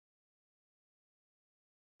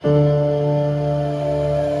After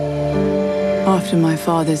my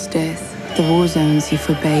father's death, the war zones he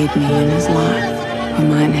forbade me in his life were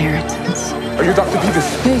my inheritance. Are you Dr. Peters?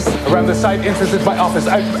 Yes. Around the side entrance is my office.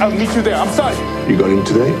 I'll meet you there. I'm sorry. You got him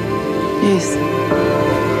today? Yes.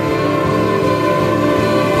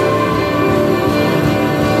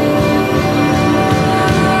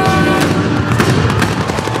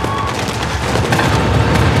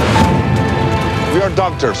 We are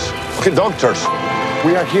doctors. Okay, doctors.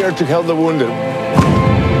 We are here to help the wounded.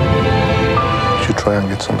 You should try and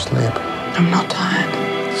get some sleep. I'm not tired.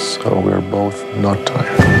 So we're both not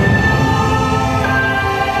tired.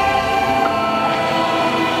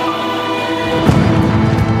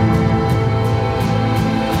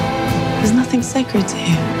 There's nothing sacred to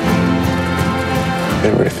you.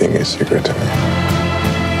 Everything is secret to me.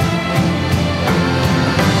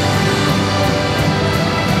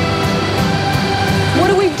 What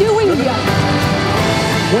are we doing here?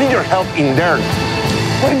 We need your help in there.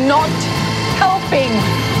 We're not helping.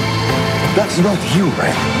 That's not you,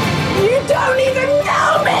 man. You don't even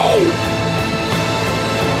know me!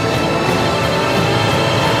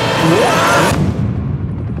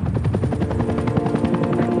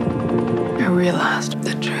 I realized what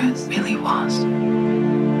the truth really was.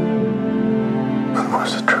 What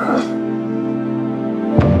was the truth?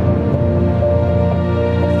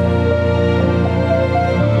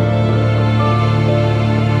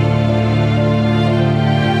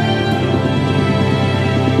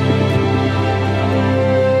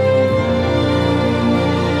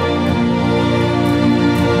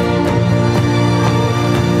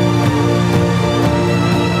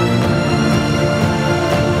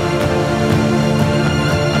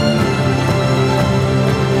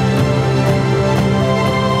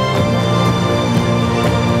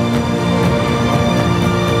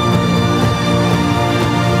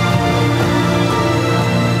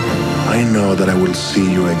 I know that I will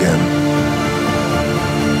see you again.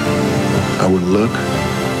 I will look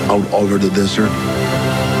out over the desert.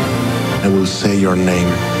 I will say your name.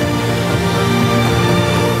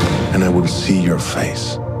 And I will see your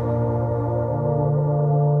face.